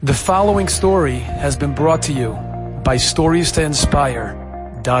The following story has been brought to you by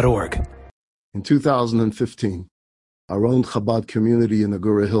StoriesToInspire.org. In 2015, our own Chabad community in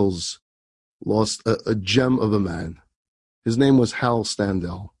Agora Hills lost a gem of a man. His name was Hal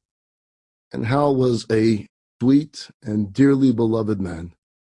Standell. And Hal was a sweet and dearly beloved man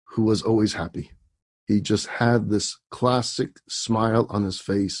who was always happy. He just had this classic smile on his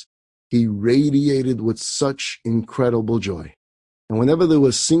face. He radiated with such incredible joy. And whenever there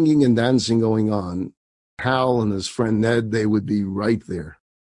was singing and dancing going on, Hal and his friend Ned, they would be right there,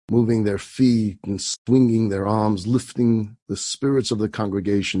 moving their feet and swinging their arms, lifting the spirits of the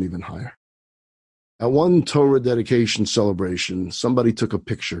congregation even higher. At one Torah dedication celebration, somebody took a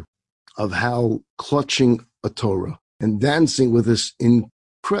picture of Hal clutching a Torah and dancing with this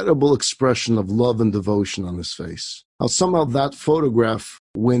incredible expression of love and devotion on his face. Now, somehow that photograph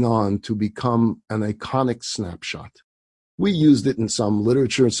went on to become an iconic snapshot. We used it in some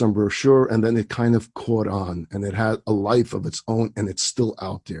literature, in some brochure, and then it kind of caught on, and it had a life of its own, and it's still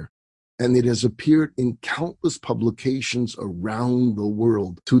out there. And it has appeared in countless publications around the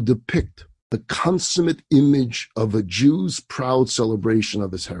world to depict the consummate image of a Jew's proud celebration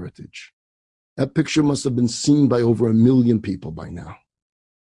of his heritage. That picture must have been seen by over 1 million people by now.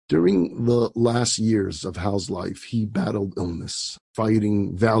 During the last years of Hal's life, he battled illness,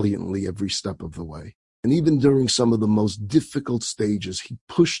 fighting valiantly every step of the way. And even during some of the most difficult stages, he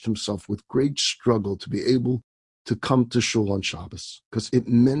pushed himself with great struggle to be able to come to shul on Shabbos, because it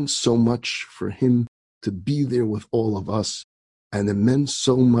meant so much for him to be there with all of us, and it meant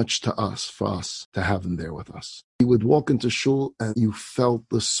so much to us, for us, to have him there with us. He would walk into shul, and you felt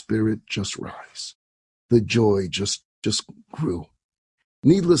the spirit just rise. The joy just grew.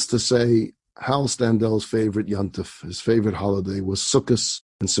 Needless to say, Hal Standell's favorite Yontif, his favorite holiday, was Sukkot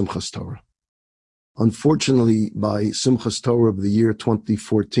and Simchas Torah. Unfortunately, by Simchas Torah of the year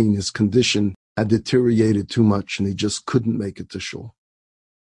 2014, his condition had deteriorated too much and he just couldn't make it to shul.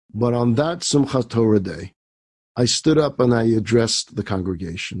 But on that Simchas Torah day, I stood up and I addressed the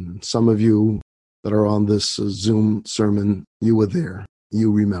congregation. Some of you that are on this Zoom sermon, you were there.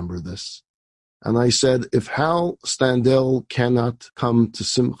 You remember this. And I said, if Hal Standell cannot come to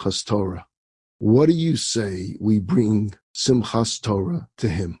Simchas Torah, what do you say we bring Simchas Torah to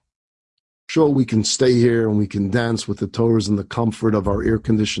him? Sure, we can stay here and we can dance with the Torahs in the comfort of our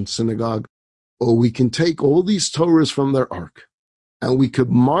air-conditioned synagogue, or we can take all these Torahs from their ark and we could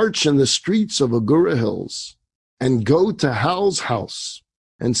march in the streets of Agora Hills and go to Hal's house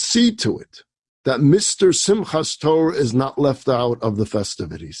and see to it that Mr. Simchas Torah is not left out of the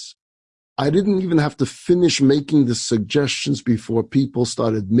festivities. I didn't even have to finish making the suggestions before people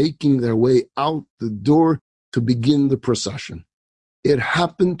started making their way out the door to begin the procession. It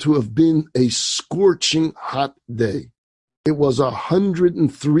happened to have been a scorching hot day. It was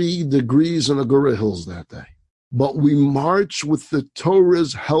 103 degrees in Agora Hills that day. But we marched with the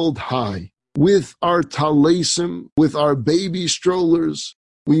Torahs held high, with our talesim, with our baby strollers.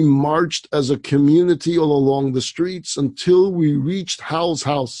 We marched as a community all along the streets until we reached Hal's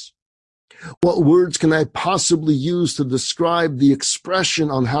house. What words can I possibly use to describe the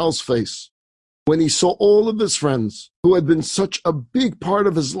expression on Hal's face when he saw all of his friends who had been such a big part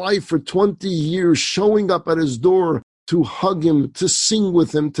of his life for 20 years showing up at his door to hug him, to sing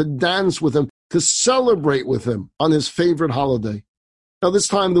with him, to dance with him, to celebrate with him on his favorite holiday. Now, this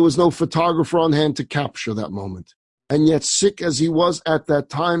time there was no photographer on hand to capture that moment. And yet, sick as he was at that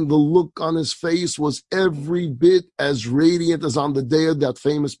time, the look on his face was every bit as radiant as on the day that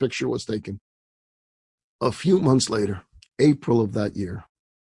famous picture was taken. A few months later, April of that year,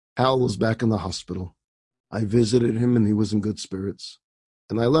 Hal was back in the hospital. I visited him and he was in good spirits.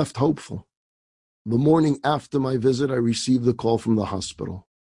 And I left hopeful. The morning after my visit, I received a call from the hospital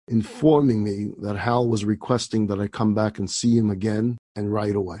informing me that Hal was requesting that I come back and see him again and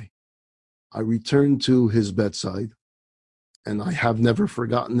right away. I returned to his bedside and I have never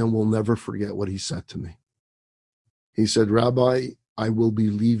forgotten and will never forget what he said to me. He said, "Rabbi, I will be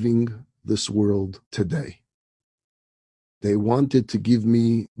leaving this world today. They wanted to give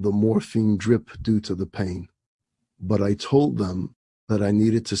me the morphine drip due to the pain, but I told them that I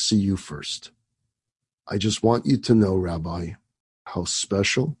needed to see you first. I just want you to know, Rabbi, how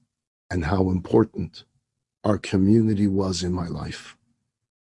special and how important our community was in my life.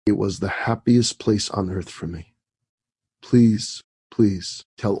 It was the happiest place on earth for me. Please, please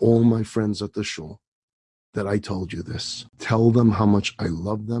tell all my friends at the shul that I told you this. Tell them how much I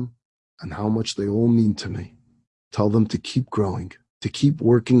love them and how much they all mean to me. Tell them to keep growing, to keep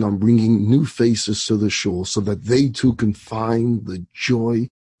working on bringing new faces to the shul so that they too can find the joy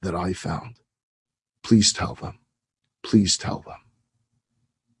that I found. Please tell them. Please tell them."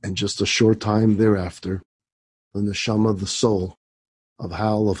 And just a short time thereafter, the neshama, the soul of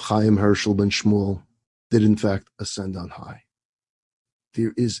Hal, of Chaim Herschel ben Shmuel, did in fact ascend on high.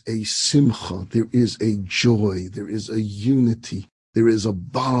 There is a simcha, there is a joy, there is a unity, there is a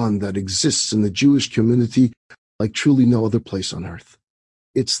bond that exists in the Jewish community like truly no other place on earth.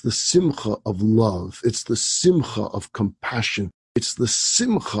 It's the simcha of love. It's the simcha of compassion. It's the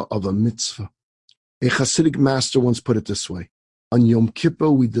simcha of a mitzvah. A Hasidic master once put it this way: on Yom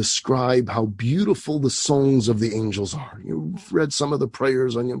Kippur, we describe how beautiful the songs of the angels are. You've read some of the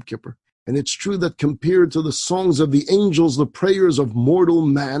prayers on Yom Kippur. And it's true that compared to the songs of the angels, the prayers of mortal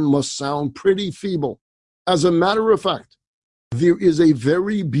man must sound pretty feeble. As a matter of fact, there is a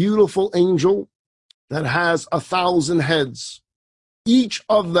very beautiful angel that has 1,000 heads. Each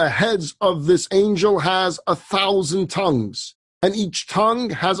of the heads of this angel has 1,000 tongues, and each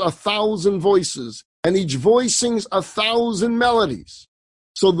tongue has 1,000 voices, and each voice sings 1,000 melodies.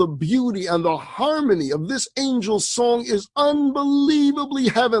 So the beauty and the harmony of this angel's song is unbelievably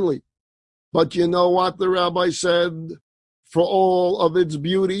heavenly. But you know what the rabbi said? For all of its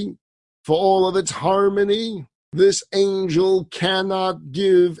beauty, for all of its harmony, this angel cannot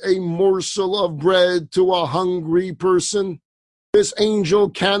give a morsel of bread to a hungry person. This angel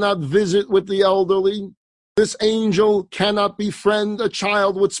cannot visit with the elderly. This angel cannot befriend a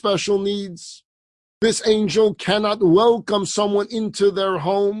child with special needs. This angel cannot welcome someone into their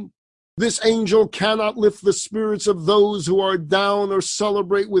home. This angel cannot lift the spirits of those who are down or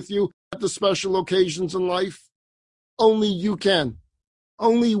celebrate with you at the special occasions in life. Only you can.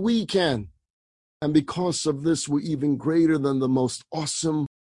 Only we can. And because of this, we're even greater than the most awesome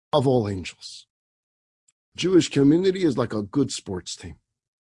of all angels. Jewish community is like a good sports team.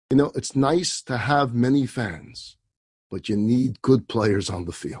 You know, it's nice to have many fans, but you need good players on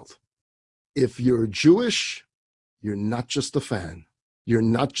the field. If you're Jewish, you're not just a fan. You're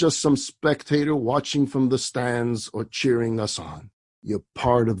not just some spectator watching from the stands or cheering us on. You're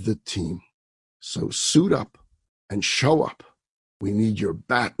part of the team. So suit up and show up. We need your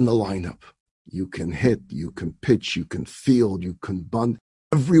bat in the lineup. You can hit, you can pitch, you can field, you can bunt.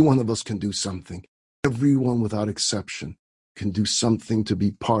 Every one of us can do something. Everyone without exception can do something to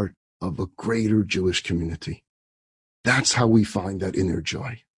be part of a greater Jewish community. That's how we find that inner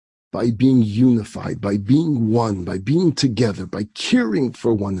joy. By being unified, by being one, by being together, by caring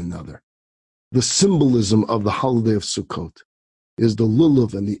for one another. The symbolism of the holiday of Sukkot is the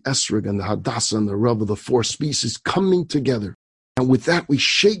lulav and the esrog and the hadassah and the rav of the four species coming together. And with that, we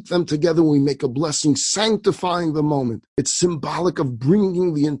shake them together and we make a blessing, sanctifying the moment. It's symbolic of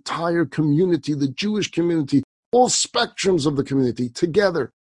bringing the entire community, the Jewish community, all spectrums of the community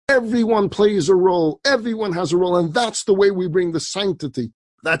together. Everyone plays a role. Everyone has a role. And that's the way we bring the sanctity.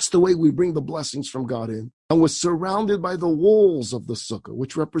 That's the way we bring the blessings from God in. And we're surrounded by the walls of the sukkah,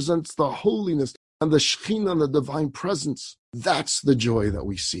 which represents the holiness and the Shekhinah and the divine presence. That's the joy that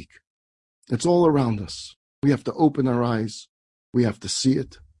we seek. It's all around us. We have to open our eyes. We have to see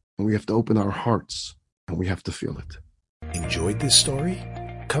it. And we have to open our hearts. And we have to feel it. Enjoyed this story?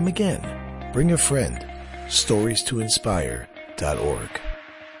 Come again. Bring a friend. StoriesToInspire.org